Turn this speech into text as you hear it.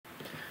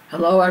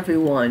Hello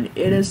everyone,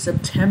 it is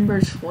September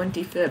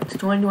 25th,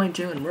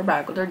 2022, and we're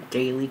back with our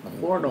daily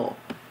Quordle.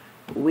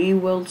 We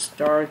will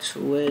start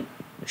with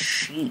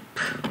sheep,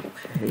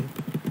 okay?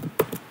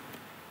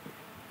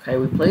 Okay,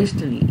 we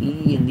placed an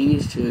E in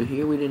these two,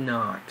 here we did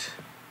not.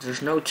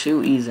 There's no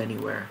two E's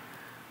anywhere.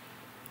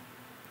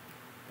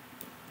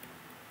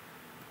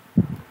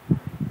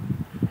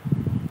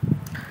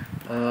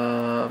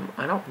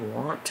 I don't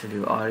want to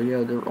do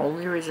audio, the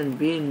only reason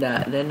being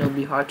that then it'll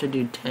be hard to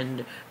do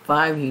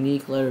 5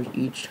 unique letters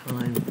each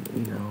time,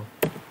 you know.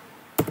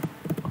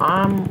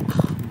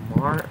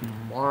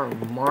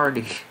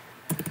 Marty.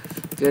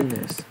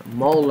 Goodness.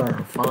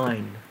 Molar,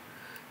 fine.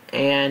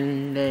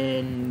 And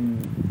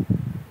then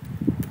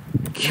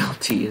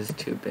guilty is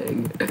too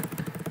big.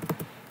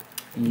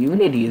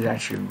 Unity is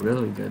actually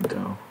really good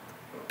though.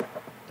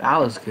 That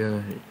was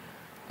good.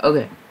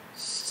 Okay,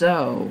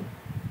 so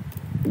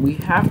we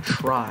have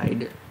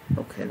tried.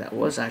 Okay, that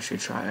was actually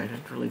tried. I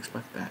didn't really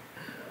expect that.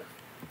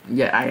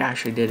 Yeah, I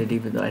actually did it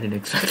even though I didn't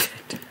expect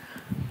it.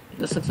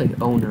 This looks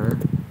like owner.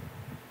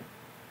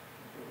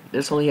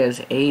 This only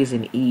has A's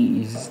and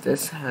E's.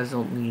 This has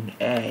only an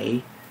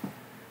A.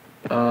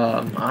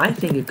 I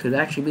think it could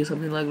actually be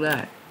something like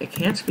that. It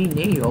can't be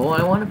natal.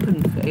 I want to put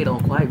in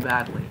fatal quite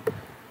badly.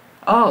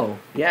 Oh,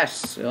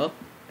 yes.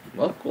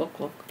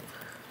 Look.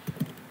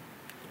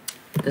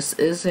 This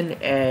is an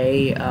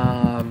A.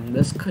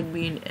 This could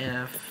be an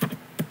F.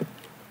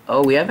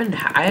 Oh,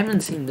 I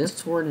haven't seen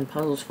this word in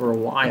puzzles for a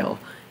while.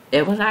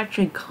 It was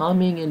actually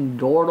coming in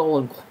Dordle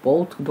and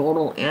both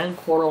Dordle and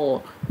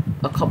Quordle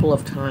a couple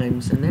of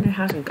times, and then I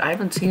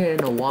haven't seen it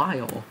in a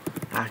while,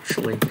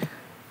 actually.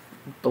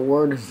 The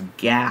word is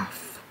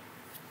gaff.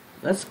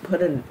 Let's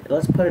put it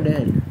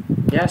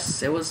in.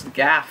 Yes, it was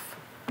gaff.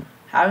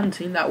 Haven't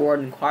seen that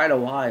word in quite a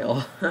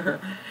while.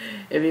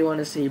 If you want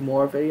to see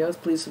more videos,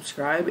 please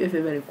subscribe. If you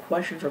have any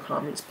questions or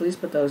comments, please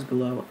put those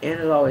below. And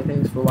as always,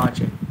 thanks for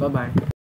watching. Bye-bye.